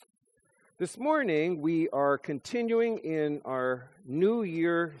This morning, we are continuing in our New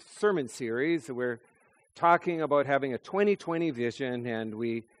Year sermon series. We're talking about having a 2020 vision, and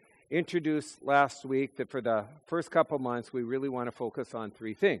we introduced last week that for the first couple months, we really want to focus on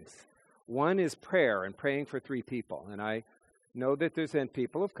three things. One is prayer and praying for three people. And I know that there's been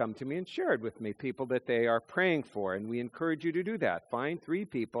people who have come to me and shared with me people that they are praying for, and we encourage you to do that. Find three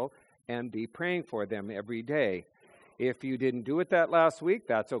people and be praying for them every day. If you didn't do it that last week,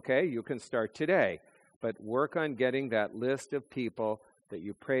 that's okay. You can start today. But work on getting that list of people that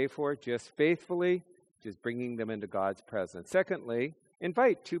you pray for just faithfully, just bringing them into God's presence. Secondly,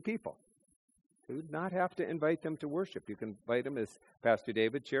 invite two people. You do not have to invite them to worship. You can invite them, as Pastor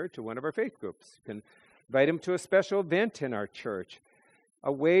David shared, to one of our faith groups. You can invite them to a special event in our church.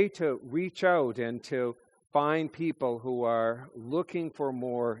 A way to reach out and to find people who are looking for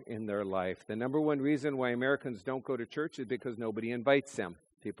more in their life. The number one reason why Americans don't go to church is because nobody invites them.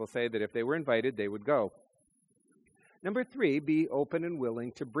 People say that if they were invited, they would go. Number three, be open and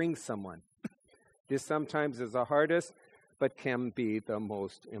willing to bring someone. This sometimes is the hardest, but can be the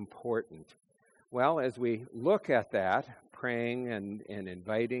most important. Well, as we look at that, praying and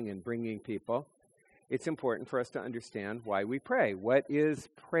inviting and bringing people, it's important for us to understand why we pray. What is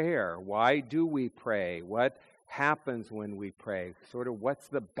prayer? Why do we pray? What happens when we pray? Sort of what's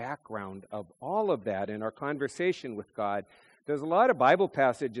the background of all of that in our conversation with God? There's a lot of Bible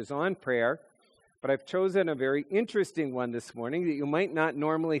passages on prayer, but I've chosen a very interesting one this morning that you might not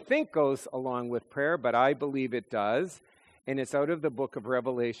normally think goes along with prayer, but I believe it does. And it's out of the book of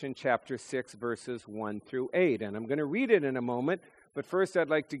Revelation, chapter 6, verses 1 through 8. And I'm going to read it in a moment. But first, I'd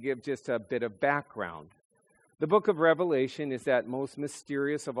like to give just a bit of background. The book of Revelation is that most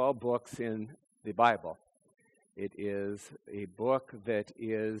mysterious of all books in the Bible. It is a book that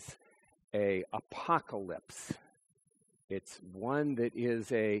is an apocalypse. It's one that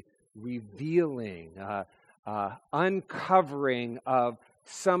is a revealing, uncovering of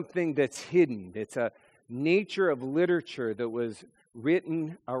something that's hidden. It's a nature of literature that was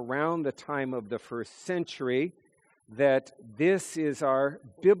written around the time of the first century. That this is our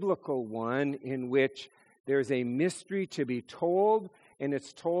biblical one in which there's a mystery to be told, and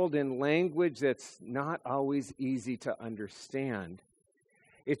it's told in language that's not always easy to understand.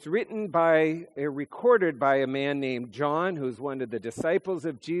 It's recorded by a man named John, who's one of the disciples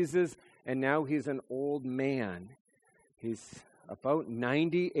of Jesus, and now he's an old man. He's about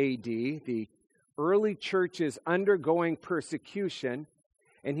 90 A.D. The early church is undergoing persecution,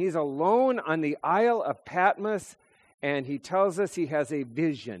 and he's alone on the Isle of Patmos. And he tells us he has a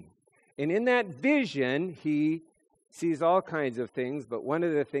vision. And in that vision, he sees all kinds of things. But one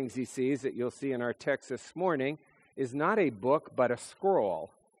of the things he sees that you'll see in our text this morning is not a book, but a scroll.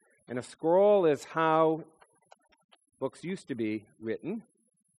 And a scroll is how books used to be written.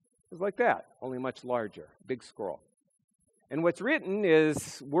 It was like that, only much larger, big scroll. And what's written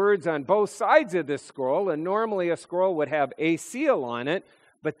is words on both sides of this scroll. And normally a scroll would have a seal on it.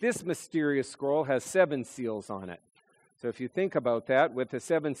 But this mysterious scroll has 7 seals on it. So if you think about that, with the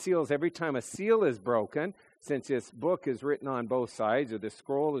 7 seals, every time a seal is broken, since this book is written on both sides, or the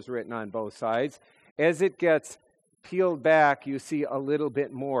scroll is written on both sides, as it gets peeled back, you see a little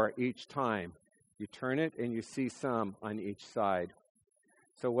bit more each time. You turn it and you see some on each side.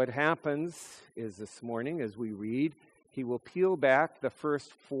 So what happens is this morning, as we read, he will peel back the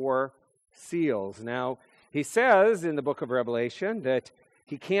first 4 seals. Now, he says in the book of Revelation that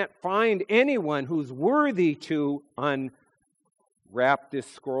he can't find anyone who's worthy to unwrap this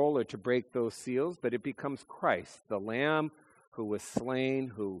scroll or to break those seals, but it becomes Christ, the Lamb who was slain,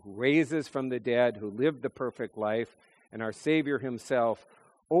 who raises from the dead, who lived the perfect life, and our Savior himself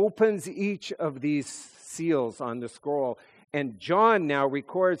opens each of these seals on the scroll. And John now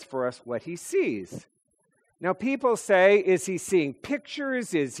records for us what he sees. Now people say, is he seeing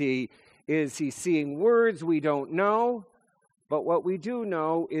pictures? Is he seeing words? We don't know. But what we do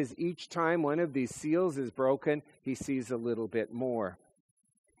know is each time one of these seals is broken, he sees a little bit more.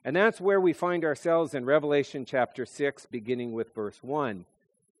 And that's where we find ourselves in Revelation chapter 6, beginning with verse 1.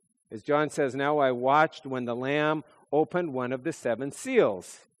 As John says, "Now I watched when the Lamb opened one of the 7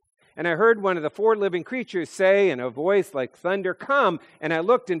 seals. And I heard one of the 4 living creatures say in a voice like thunder, 'Come!' And I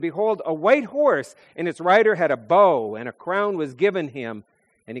looked, and behold, a white horse, and its rider had a bow, and a crown was given him.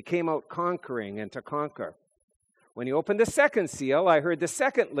 And he came out conquering and to conquer. When he opened the 2nd seal, I heard the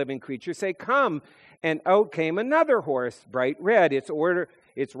 2nd living creature say, 'Come!' And out came another horse, bright red. Its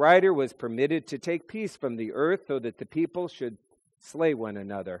rider was permitted to take peace from the earth, so that the people should slay one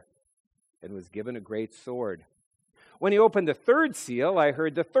another, and was given a great sword. When he opened the third seal, I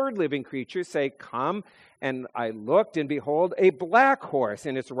heard the third living creature say, "Come." And I looked, and behold, a black horse,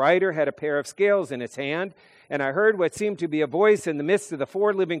 and its rider had a pair of scales in its hand. And I heard what seemed to be a voice in the midst of the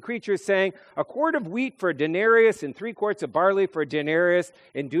four living creatures saying, "A quart of wheat for a denarius, and 3 quarts of barley for a denarius,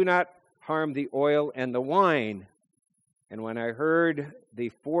 and do not harm the oil and the wine." And when I heard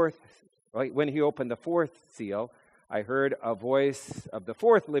when he opened the fourth seal, I heard a voice of the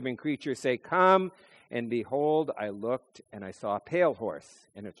fourth living creature say, "Come." And behold, I looked, and I saw a pale horse,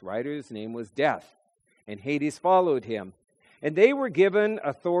 and its rider's name was Death, and Hades followed him. And they were given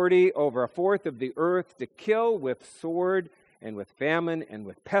authority over a fourth of the earth to kill with sword, and with famine, and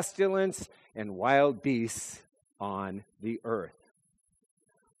with pestilence, and wild beasts on the earth.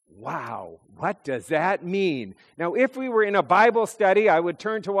 Wow, what does that mean? Now, if we were in a Bible study, I would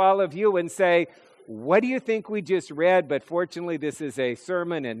turn to all of you and say, what do you think we just read? But fortunately, this is a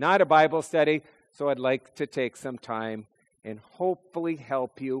sermon and not a Bible study, so I'd like to take some time and hopefully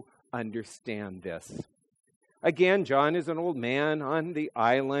help you understand this. Again, John is an old man on the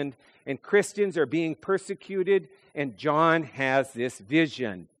island, and Christians are being persecuted, and John has this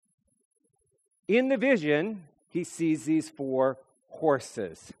vision. In the vision, he sees these 4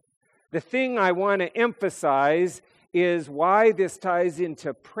 horses. The thing I want to emphasize is why this ties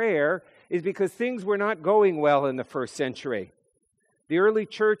into prayer is because things were not going well in the first century. The early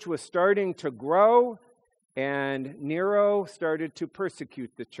church was starting to grow, and Nero started to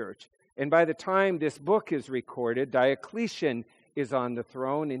persecute the church. And by the time this book is recorded, Diocletian is on the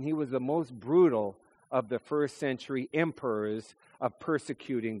throne, and he was the most brutal of the first century emperors of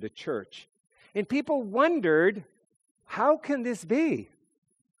persecuting the church. And people wondered, how can this be?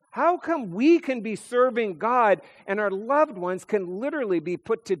 How come we can be serving God and our loved ones can literally be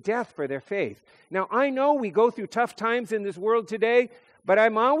put to death for their faith? Now, I know we go through tough times in this world today, but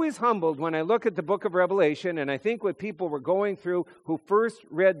I'm always humbled when I look at the book of Revelation, and I think what people were going through who first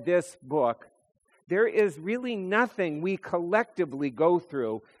read this book, there is really nothing we collectively go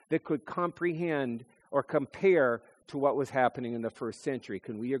through that could comprehend or compare to what was happening in the first century.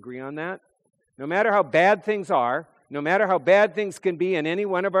 Can we agree on that? No matter how bad things are, no matter how bad things can be in any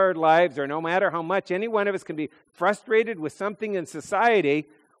one of our lives, or no matter how much any one of us can be frustrated with something in society,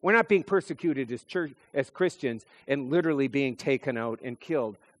 we're not being persecuted as Christians and literally being taken out and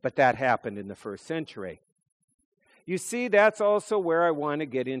killed. But that happened in the first century. You see, that's also where I want to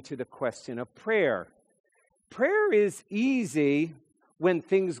get into the question of prayer. Prayer is easy when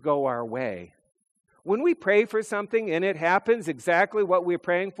things go our way. When we pray for something and it happens exactly what we're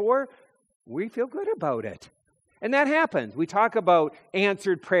praying for, we feel good about it. And that happens. We talk about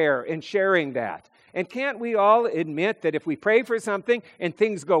answered prayer and sharing that. And can't we all admit that if we pray for something and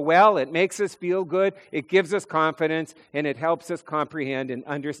things go well, it makes us feel good, it gives us confidence, and it helps us comprehend and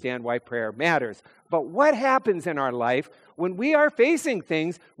understand why prayer matters. But what happens in our life when we are facing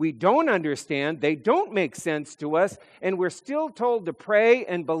things we don't understand, they don't make sense to us, and we're still told to pray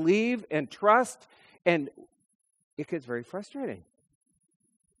and believe and trust, and it gets very frustrating.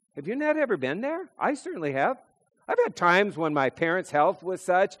 Have you not ever been there? I certainly have. I've had times when my parents' health was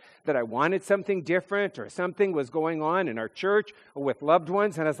such that I wanted something different, or something was going on in our church or with loved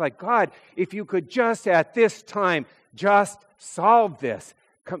ones, and I was like, God, if you could just at this time just solve this.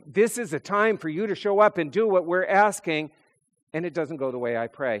 This is a time for you to show up and do what we're asking, and it doesn't go the way I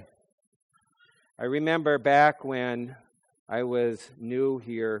pray. I remember back when I was new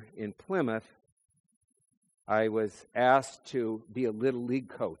here in Plymouth, I was asked to be a little league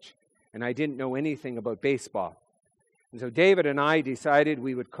coach, and I didn't know anything about baseball. And so David and I decided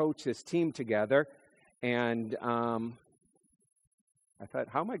we would coach this team together, and I thought,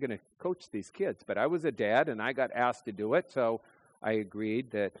 how am I going to coach these kids? But I was a dad, and I got asked to do it, so I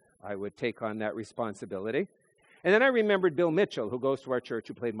agreed that I would take on that responsibility. And then I remembered Bill Mitchell, who goes to our church,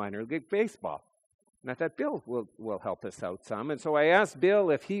 who played minor league baseball. And I thought, Bill will help us out some. And so I asked Bill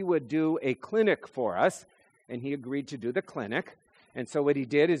if he would do a clinic for us, and he agreed to do the clinic. And so what he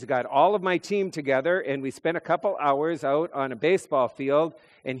did is he got all of my team together, and we spent a couple hours out on a baseball field,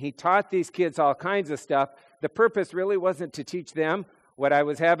 and he taught these kids all kinds of stuff. The purpose really wasn't to teach them. What I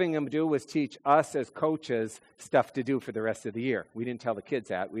was having him do was teach us as coaches stuff to do for the rest of the year. We didn't tell the kids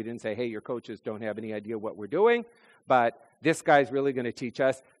that. We didn't say, hey, your coaches don't have any idea what we're doing, but this guy's really going to teach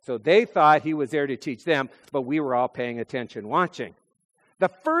us. So they thought he was there to teach them, but we were all paying attention watching. The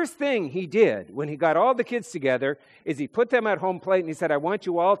first thing he did when he got all the kids together is he put them at home plate and he said, I want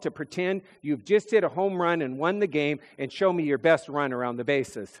you all to pretend you've just hit a home run and won the game and show me your best run around the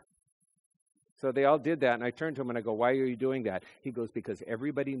bases. So they all did that, and I turned to him and I go, why are you doing that? He goes, because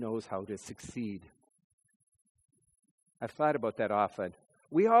everybody knows how to succeed. I've thought about that often.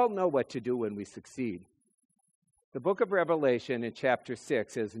 We all know what to do when we succeed. The book of Revelation in chapter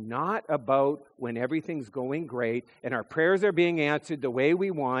 6 is not about when everything's going great and our prayers are being answered the way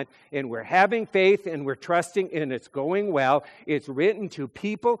we want and we're having faith and we're trusting and it's going well. It's written to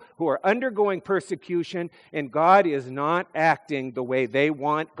people who are undergoing persecution and God is not acting the way they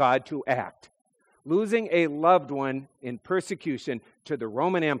want God to act. Losing a loved one in persecution to the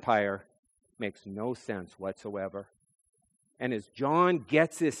Roman Empire makes no sense whatsoever. And as John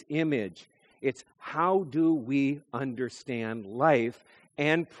gets this image, it's how do we understand life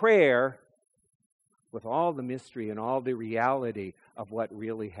and prayer with all the mystery and all the reality of what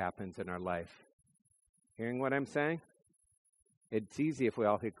really happens in our life. Hearing what I'm saying? It's easy if we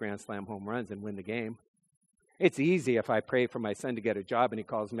all hit grand slam home runs and win the game. It's easy if I pray for my son to get a job and he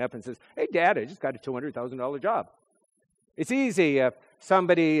calls me up and says, "Hey, Dad, I just got a $200,000 job." It's easy if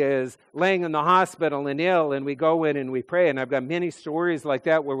somebody is laying in the hospital and ill and we go in and we pray. And I've got many stories like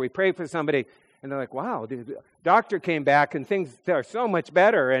that where we pray for somebody and they're like, "Wow, the doctor came back and things are so much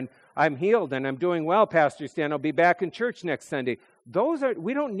better and I'm healed and I'm doing well, Pastor Stan. I'll be back in church next Sunday."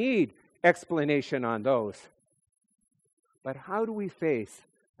 We don't need explanation on those. But how do we face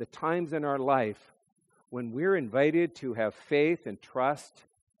the times in our life when we're invited to have faith and trust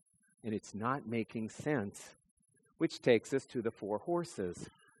and it's not making sense? Which takes us to the 4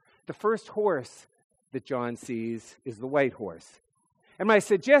 horses. The first horse that John sees is the white horse. And my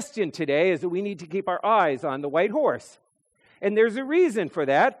suggestion today is that we need to keep our eyes on the white horse. And there's a reason for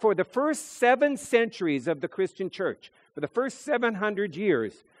that. For the first 7 centuries of the Christian church, for the first 700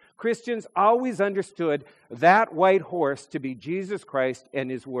 years, Christians always understood that white horse to be Jesus Christ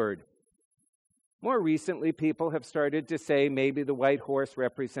and His Word. More recently, people have started to say maybe the white horse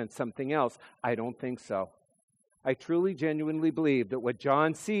represents something else. I don't think so. I truly, genuinely believe that what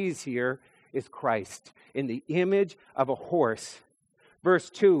John sees here is Christ in the image of a horse.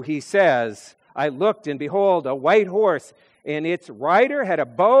 Verse 2, he says, "I looked, and behold, a white horse, and its rider had a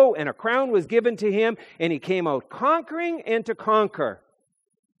bow, and a crown was given to him, and he came out conquering and to conquer."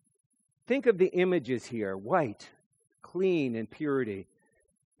 Think of the images here, white, clean, and purity,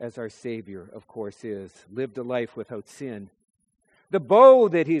 as our Savior, of course, is, lived a life without sin. The bow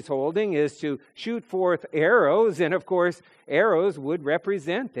that he's holding is to shoot forth arrows, and of course, arrows would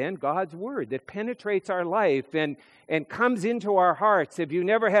represent then God's Word that penetrates our life and comes into our hearts. Have you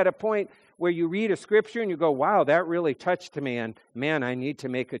never had a point where you read a scripture and you go, "Wow, that really touched me, and man, I need to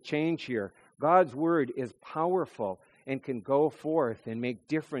make a change here"? God's Word is powerful and can go forth and make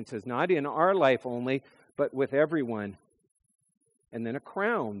differences, not in our life only, but with everyone. And then a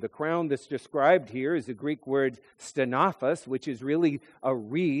crown. The crown that's described here is the Greek word stenophos, which is really a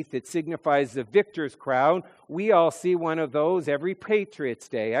wreath. It signifies the victor's crown. We all see one of those every Patriots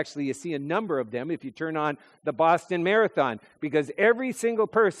Day. Actually, you see a number of them if you turn on the Boston Marathon, because every single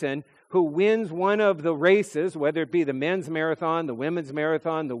person who wins one of the races, whether it be the men's marathon, the women's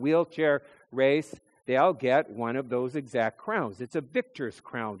marathon, the wheelchair race, they all get one of those exact crowns. It's a victor's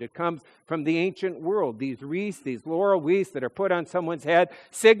crown. It comes from the ancient world. These wreaths, these laurel wreaths that are put on someone's head,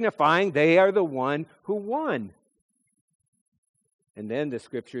 signifying they are the one who won. And then the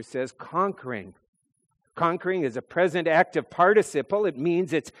scripture says conquering. Conquering is a present active participle. It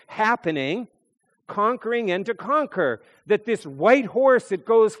means it's happening. Conquering and to conquer. That this white horse that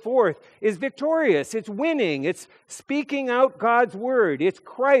goes forth is victorious. It's winning. It's speaking out God's word. It's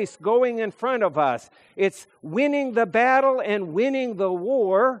Christ going in front of us. It's winning the battle and winning the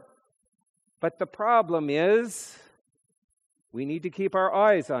war. But the problem is we need to keep our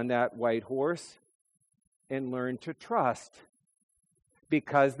eyes on that white horse and learn to trust.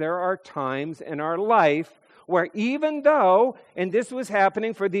 Because there are times in our life where even though, and this was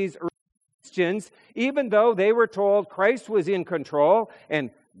happening for these Christians, even though they were told Christ was in control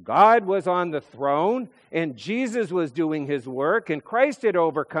and God was on the throne and Jesus was doing His work and Christ had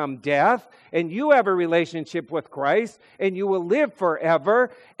overcome death and you have a relationship with Christ and you will live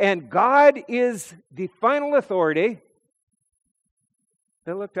forever and God is the final authority,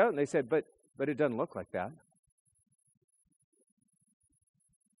 they looked out and they said, but it doesn't look like that.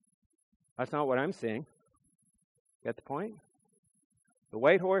 That's not what I'm seeing. Get the point? The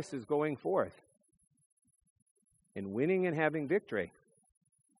white horse is going forth and winning and having victory.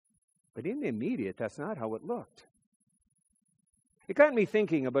 But in the immediate, that's not how it looked. It got me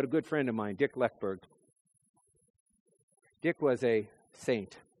thinking about a good friend of mine, Dick Leckberg. Dick was a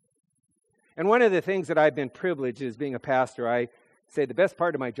saint. And one of the things that I've been privileged as being a pastor, I say the best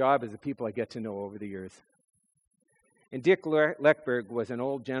part of my job is the people I get to know over the years. And Dick Leckberg was an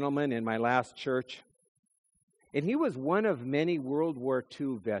old gentleman in my last church. And he was one of many World War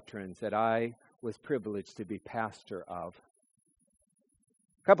II veterans that I was privileged to be pastor of.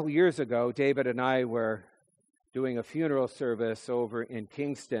 A couple of years ago, David and I were doing a funeral service over in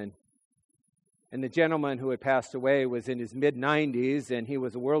Kingston. And the gentleman who had passed away was in his mid-90s, and he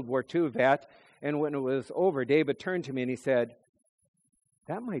was a World War II vet. And when it was over, David turned to me and he said,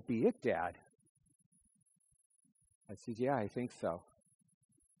 "That might be it, Dad." I said, "Yeah, I think so."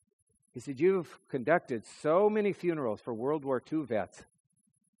 He said, "You've conducted so many funerals for World War II vets.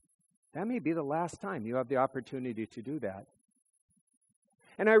 That may be the last time you have the opportunity to do that."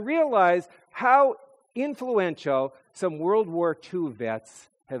 And I realized how influential some World War II vets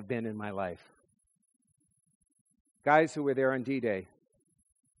have been in my life. Guys who were there on D-Day.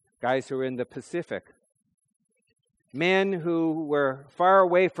 Guys who were in the Pacific. Men who were far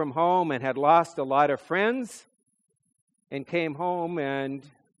away from home and had lost a lot of friends and came home, and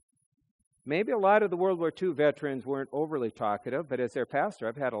maybe a lot of the World War II veterans weren't overly talkative, but as their pastor,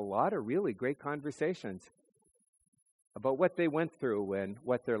 I've had a lot of really great conversations about what they went through and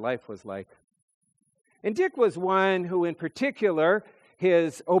what their life was like. And Dick was one who, in particular,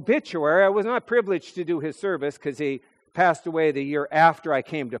 his obituary, I was not privileged to do his service because he passed away the year after I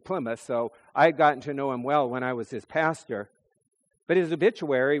came to Plymouth, so I'd gotten to know him well when I was his pastor. But his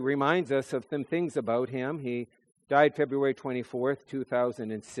obituary reminds us of some things about him. He died February 24th,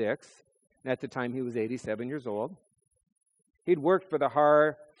 2006, and at the time he was 87 years old. He'd worked for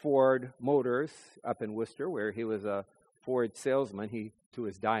the Ford Motors up in Worcester, where he was a Ford salesman. He, to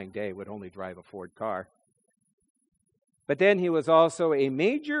his dying day, would only drive a Ford car. But then he was also a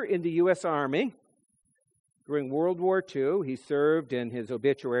major in the U.S. Army. During World War II, he served, and his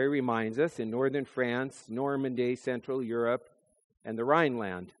obituary reminds us, in northern France, Normandy, Central Europe, and the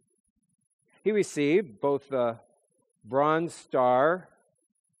Rhineland. He received both the Bronze Star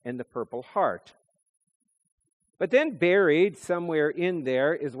and the Purple Heart. But then buried somewhere in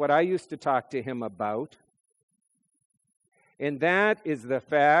there is what I used to talk to him about, and that is the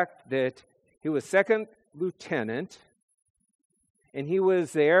fact that he was second lieutenant, and he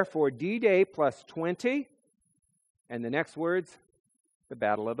was there for D-Day plus 20, and the next words, the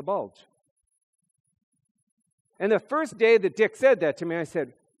Battle of the Bulge. And the first day that Dick said that to me, I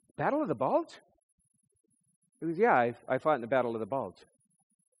said, "Battle of the Bulge?" He goes, "Yeah, I fought in the Battle of the Bulge."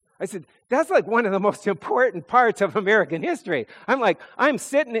 I said, "That's like one of the most important parts of American history." I'm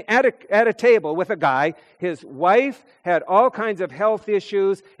sitting at a table with a guy. His wife had all kinds of health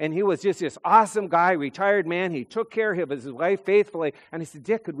issues, and he was just this awesome guy, retired man. He took care of his wife faithfully. And I said,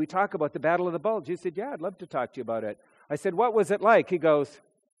 "Dick, could we talk about the Battle of the Bulge?" He said, "Yeah, I'd love to talk to you about it." I said, "What was it like?" He goes,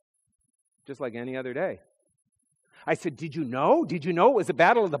 "Just like any other day." I said, Did you know? Did you know it was the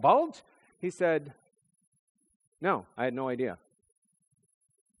Battle of the Bulge?" He said, "No, I had no idea."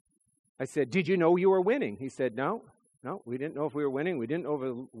 I said, "Did you know you were winning?" He said, No, we didn't know if we were winning. We didn't know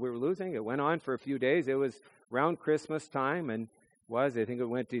if we were losing. It went on for a few days. It was around Christmas time, and I think it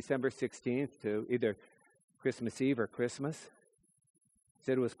went December 16th to either Christmas Eve or Christmas. He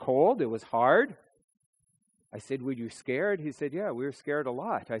said it was cold. It was hard. I said, "Were you scared?" He said, "Yeah, we were scared a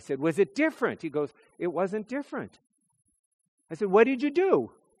lot." I said, "Was it different?" He goes, "It wasn't different." I said, "What did you do?"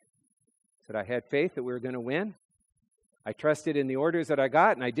 He said, "I had faith that we were going to win. I trusted in the orders that I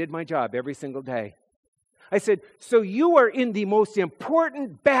got, and I did my job every single day." I said, "So you are in the most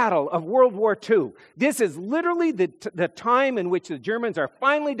important battle of World War II. This is literally the time in which the Germans are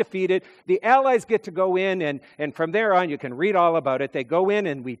finally defeated. The Allies get to go in, and from there on, you can read all about it. They go in,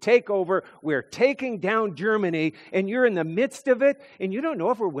 and we take over. We're taking down Germany, and you're in the midst of it, and you don't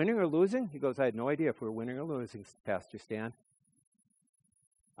know if we're winning or losing?" He goes, "I had no idea if we were winning or losing, Pastor Stan.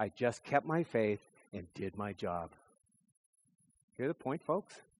 I just kept my faith and did my job." Hear the point,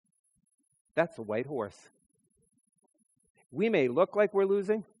 folks? That's a white horse. We may look like we're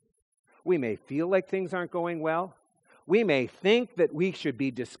losing. We may feel like things aren't going well. We may think that we should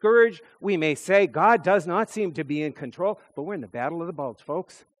be discouraged. We may say God does not seem to be in control, but we're in the Battle of the Bulge,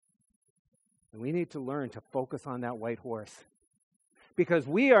 folks. And we need to learn to focus on that white horse. Because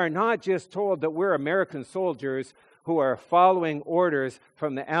we are not just told that we're American soldiers who are following orders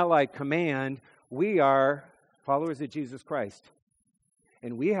from the Allied command. We are followers of Jesus Christ.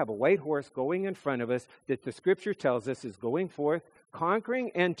 And we have a white horse going in front of us that the Scripture tells us is going forth,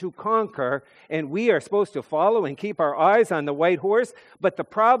 conquering and to conquer. And we are supposed to follow and keep our eyes on the white horse. But the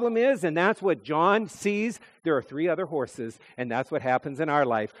problem is, and that's what John sees, there are 3 other horses. And that's what happens in our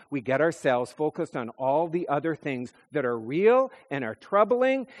life. We get ourselves focused on all the other things that are real and are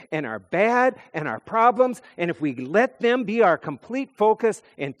troubling and are bad and are problems. And if we let them be our complete focus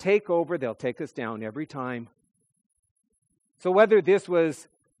and take over, they'll take us down every time. So whether this was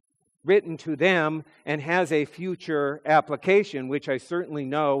written to them and has a future application, which I certainly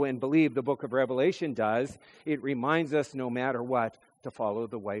know and believe the book of Revelation does, it reminds us no matter what to follow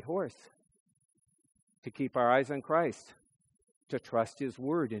the white horse. to keep our eyes on Christ, to trust His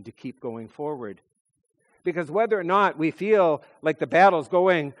Word, and to keep going forward. Because whether or not we feel like the battle's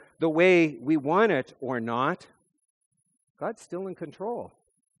going the way we want it or not, God's still in control.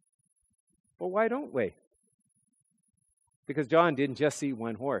 Well, why don't we? Because John didn't just see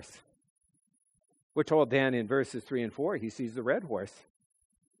one horse. We're told then in verses 3 and 4, he sees the red horse.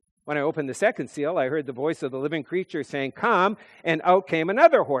 When I opened the second seal, I heard the voice of the living creature saying, "Come," and out came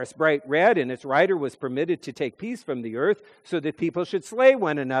another horse, bright red, and its rider was permitted to take peace from the earth, so that people should slay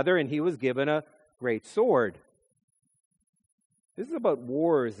one another, and he was given a great sword. This is about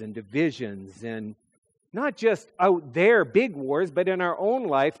wars and divisions, and not just out there, big wars, but in our own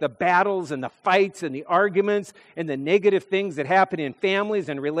life, the battles and the fights and the arguments and the negative things that happen in families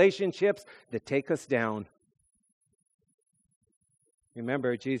and relationships that take us down.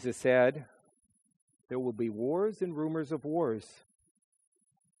 Remember, Jesus said, there will be wars and rumors of wars.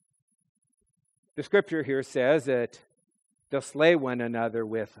 The scripture here says that they'll slay one another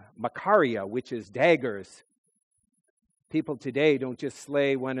with makaria, which is daggers. People today don't just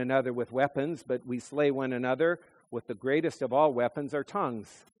slay one another with weapons, but we slay one another with the greatest of all weapons, our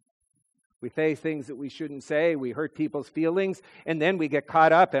tongues. We say things that we shouldn't say, we hurt people's feelings, and then we get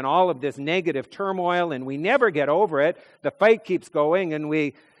caught up in all of this negative turmoil, and we never get over it. The fight keeps going, and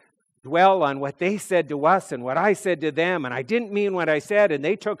we dwell on what they said to us and what I said to them, and I didn't mean what I said, and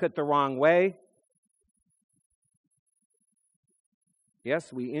they took it the wrong way.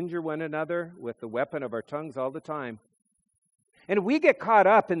 Yes, we injure one another with the weapon of our tongues all the time. And we get caught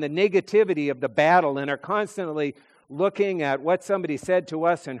up in the negativity of the battle and are constantly looking at what somebody said to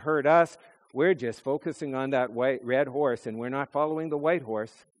us and hurt us. We're just focusing on that red horse, and we're not following the white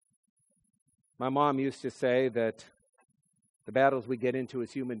horse. My mom used to say that the battles we get into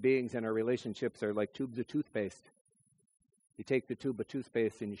as human beings and our relationships are like tubes of toothpaste. You take the tube of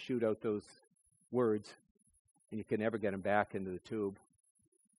toothpaste and you shoot out those words, and you can never get them back into the tube.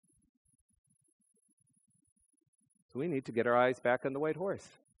 So we need to get our eyes back on the white horse.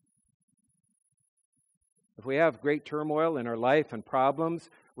 If we have great turmoil in our life and problems,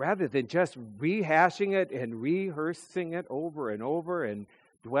 rather than just rehashing it and rehearsing it over and over and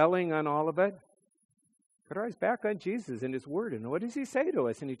dwelling on all of it, put our eyes back on Jesus and His Word. And what does He say to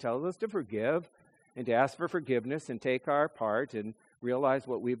us? And He tells us to forgive and to ask for forgiveness and take our part and realize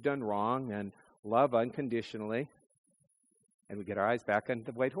what we've done wrong and love unconditionally. And we get our eyes back on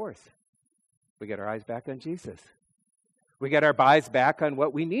the white horse. We get our eyes back on Jesus. We get our eyes back on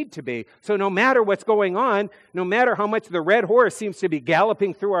what we need to be. So no matter what's going on, no matter how much the red horse seems to be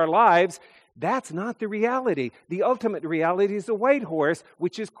galloping through our lives, that's not the reality. The ultimate reality is the white horse,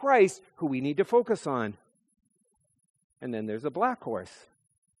 which is Christ, who we need to focus on. And then there's a black horse.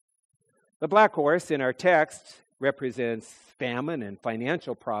 The black horse in our text represents famine and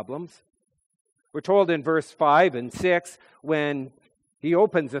financial problems. We're told in verse 5 and 6, when He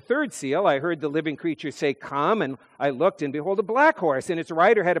opens the third seal, I heard the living creature say, "Come," and I looked, and behold, a black horse, and its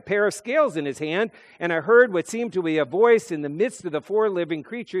rider had a pair of scales in his hand, and I heard what seemed to be a voice in the midst of the four living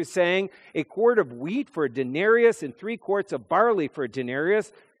creatures saying, "A quart of wheat for a denarius, and 3 quarts of barley for a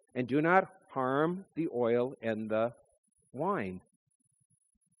denarius, and do not harm the oil and the wine."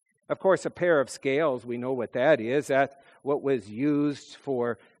 Of course, a pair of scales, we know what that is. That's what was used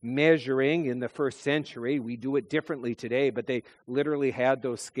for measuring in the first century. We do it differently today, but they literally had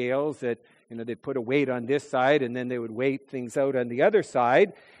those scales that, they'd put a weight on this side and then they would weigh things out on the other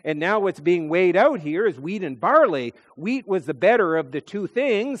side. And now what's being weighed out here is wheat and barley. Wheat was the better of the two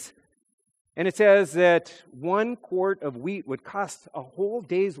things. And it says that 1 quart of wheat would cost a whole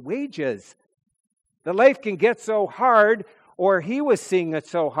day's wages. The life can get so hard, or he was seeing it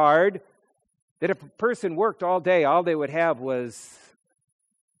so hard, that if a person worked all day, all they would have was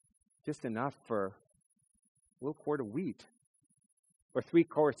just enough for a little quart of wheat or 3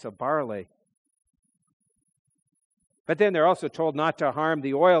 quarts of barley. But then they're also told not to harm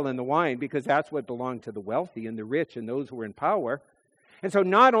the oil and the wine, because that's what belonged to the wealthy and the rich and those who were in power. And so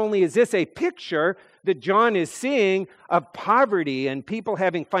not only is this a picture that John is seeing of poverty and people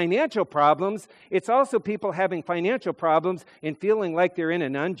having financial problems, it's also people having financial problems and feeling like they're in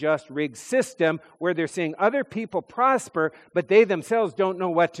an unjust, rigged system where they're seeing other people prosper, but they themselves don't know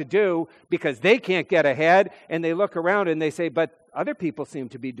what to do because they can't get ahead, and they look around and they say, but other people seem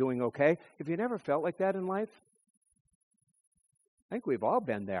to be doing okay. Have you never felt like that in life? I think we've all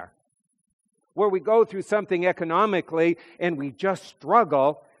been there, where we go through something economically and we just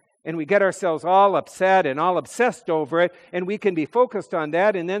struggle and we get ourselves all upset and all obsessed over it, and we can be focused on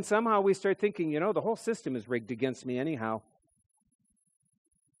that, and then somehow we start thinking, the whole system is rigged against me anyhow.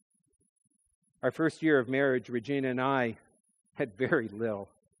 Our first year of marriage, Regina and I had very little.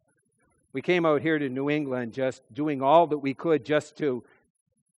 We came out here to New England just doing all that we could just to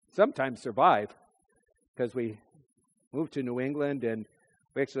sometimes survive, because we moved to New England and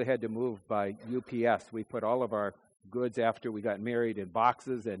we actually had to move by UPS. We put all of our goods after we got married in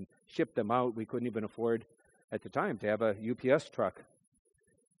boxes and shipped them out. We couldn't even afford at the time to have a UPS truck.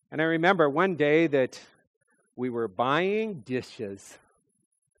 And I remember one day that we were buying dishes.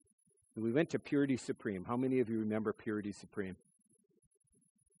 We went to Purity Supreme. How many of you remember Purity Supreme?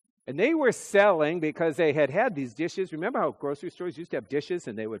 And they were selling, because they had these dishes. Remember how grocery stores used to have dishes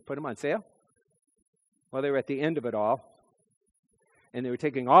and they would put them on sale? Well, they were at the end of it all. And they were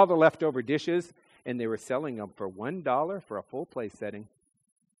taking all the leftover dishes and they were selling them for $1 for a full place setting.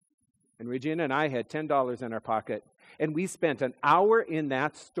 And Regina and I had $10 in our pocket. And we spent an hour in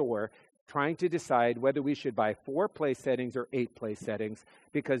that store trying to decide whether we should buy 4 place settings or 8 place settings.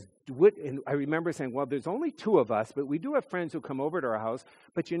 Because and I remember saying, well, there's only 2 of us, but we do have friends who come over to our house.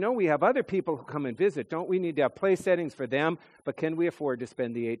 But we have other people who come and visit. Don't we need to have place settings for them? But can we afford to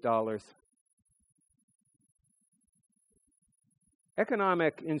spend the $8?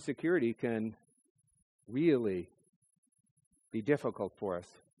 Economic insecurity can really be difficult for us.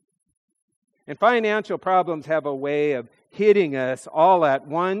 And financial problems have a way of hitting us all at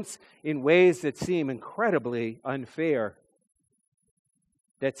once in ways that seem incredibly unfair.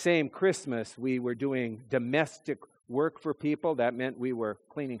 That same Christmas, we were doing domestic work for people. That meant we were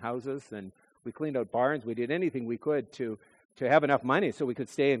cleaning houses and we cleaned out barns. We did anything we could to have enough money so we could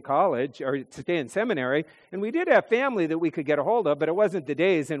stay in college or to stay in seminary. And we did have family that we could get a hold of, but it wasn't the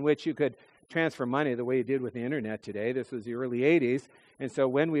days in which you could transfer money the way you did with the internet today. This was the early 80s. And so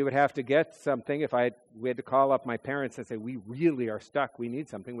when we would have to get something, we had to call up my parents and say, we really are stuck, we need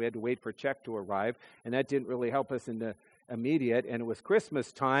something, we had to wait for a check to arrive. And that didn't really help us in the immediate. And it was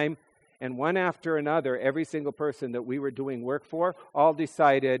Christmas time. And one after another, every single person that we were doing work for all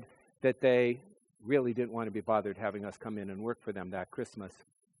decided that they really didn't want to be bothered having us come in and work for them that Christmas.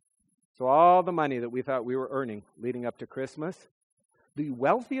 So all the money that we thought we were earning leading up to Christmas, the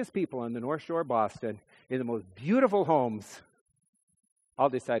wealthiest people on the North Shore of Boston, in the most beautiful homes, all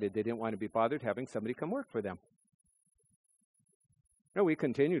decided they didn't want to be bothered having somebody come work for them. We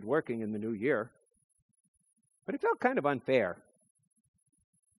continued working in the new year, but it felt kind of unfair.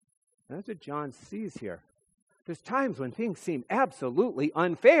 And that's what John sees here. There's times when things seem absolutely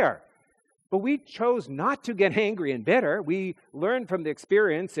unfair. But we chose not to get angry and bitter. We learned from the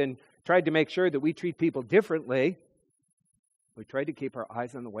experience and tried to make sure that we treat people differently. We tried to keep our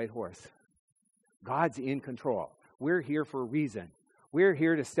eyes on the white horse. God's in control. We're here for a reason. We're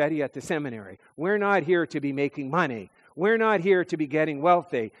here to study at the seminary. We're not here to be making money. We're not here to be getting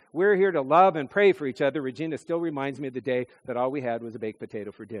wealthy. We're here to love and pray for each other. Regina still reminds me of the day that all we had was a baked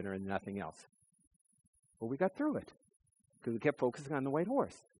potato for dinner and nothing else. But we got through it because we kept focusing on the white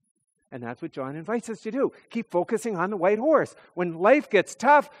horse. And that's what John invites us to do. Keep focusing on the white horse. When life gets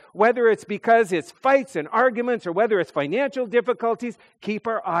tough, whether it's because it's fights and arguments or whether it's financial difficulties, keep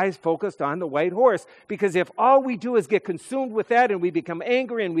our eyes focused on the white horse. Because if all we do is get consumed with that and we become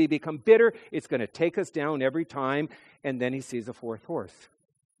angry and we become bitter, it's going to take us down every time. And then he sees a 4th horse,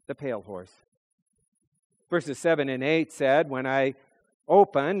 the pale horse. Verses 7 and 8 said, when I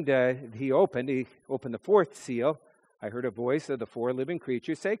opened, he opened the 4th seal. I heard a voice of the 4 living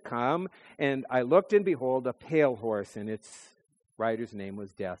creatures say, come. And I looked and behold a pale horse, and its rider's name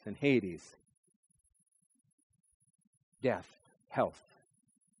was Death, and Hades. Death, health.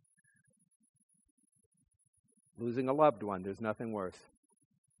 Losing a loved one, there's nothing worse.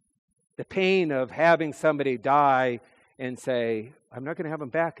 The pain of having somebody die and say, I'm not going to have them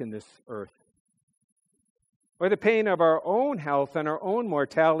back in this earth. Or the pain of our own health and our own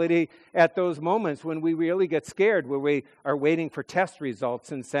mortality at those moments when we really get scared, where we are waiting for test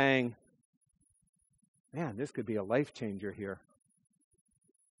results and saying, man, this could be a life changer here.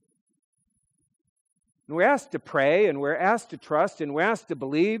 And we're asked to pray, and we're asked to trust, and we're asked to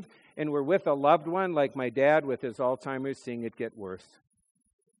believe, and we're with a loved one like my dad with his Alzheimer's, seeing it get worse.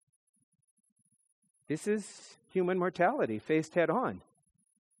 This is human mortality faced head on.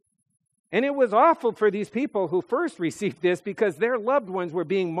 And it was awful for these people who first received this because their loved ones were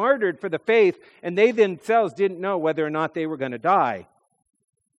being martyred for the faith and they themselves didn't know whether or not they were going to die.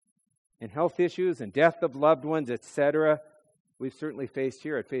 And health issues and death of loved ones, etc., we've certainly faced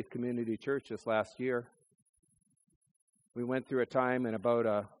here at Faith Community Church this last year. We went through a time in about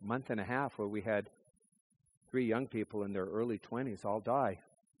a month and a half where we had 3 young people in their early 20s all die.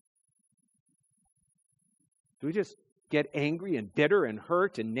 Do we just get angry and bitter and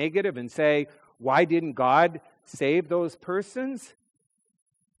hurt and negative and say, why didn't God save those persons?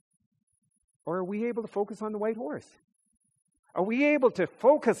 Or are we able to focus on the white horse? Are we able to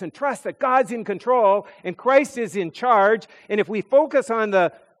focus and trust that God's in control and Christ is in charge? And if we focus on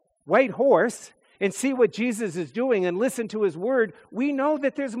the white horse and see what Jesus is doing and listen to his word, we know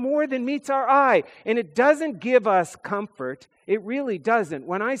that there's more than meets our eye. And it doesn't give us comfort. It really doesn't.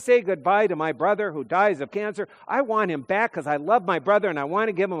 When I say goodbye to my brother who dies of cancer, I want him back because I love my brother and I want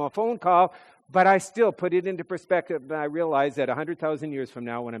to give him a phone call. But I still put it into perspective, and I realize that 100,000 years from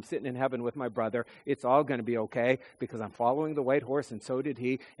now, when I'm sitting in heaven with my brother, it's all going to be okay because I'm following the white horse, and so did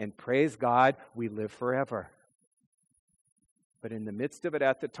he. And praise God, we live forever. But in the midst of it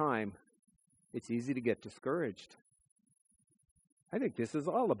at the time, it's easy to get discouraged. I think this is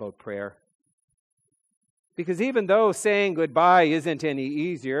all about prayer. Because even though saying goodbye isn't any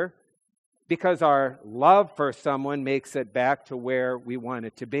easier, because our love for someone makes it back to where we want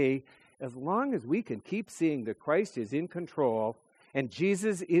it to be, as long as we can keep seeing that Christ is in control and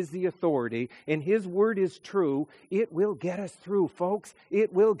Jesus is the authority and his word is true, it will get us through, folks.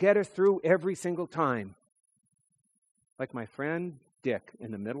 It will get us through every single time. Like my friend Dick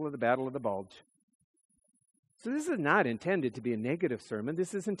in the middle of the Battle of the Bulge. So this is not intended to be a negative sermon.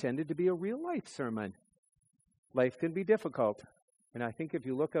 This is intended to be a real life sermon. Life can be difficult. And I think if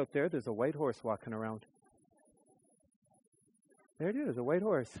you look out there, there's a white horse walking around. There it is, a white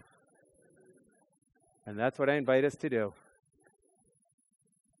horse. And that's what I invite us to do.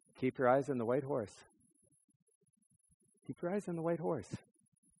 Keep your eyes on the white horse. Keep your eyes on the white horse.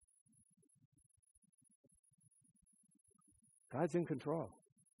 God's in control.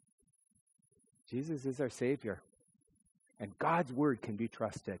 Jesus is our Savior. And God's word can be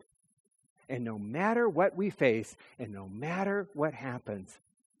trusted. And no matter what we face, and no matter what happens,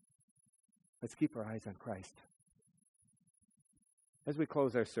 let's keep our eyes on Christ. As we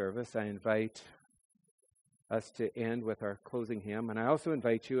close our service, I invite us to end with our closing hymn. And I also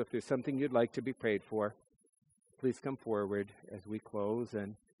invite you, if there's something you'd like to be prayed for, please come forward as we close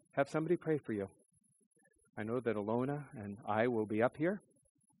and have somebody pray for you. I know that Alona and I will be up here.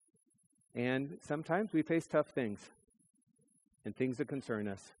 And sometimes we face tough things and things that concern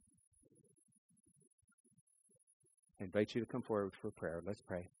us. I invite you to come forward for prayer. Let's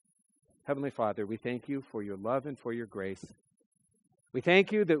pray. Heavenly Father, we thank you for your love and for your grace. We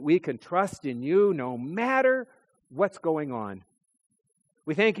thank you that we can trust in you no matter what's going on.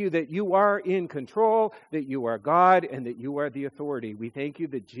 We thank you that you are in control, that you are God, and that you are the authority. We thank you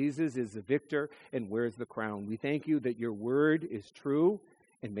that Jesus is the victor and wears the crown. We thank you that your word is true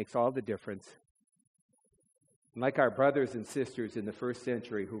and makes all the difference. And like our brothers and sisters in the first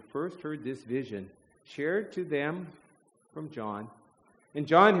century who first heard this vision, shared to them from John, and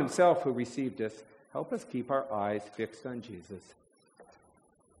John himself who received us, help us keep our eyes fixed on Jesus.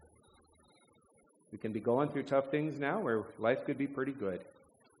 We can be going through tough things now where life could be pretty good.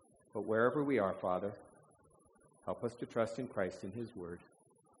 But wherever we are, Father, help us to trust in Christ and his word.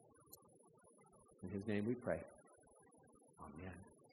 In his name we pray. Amen.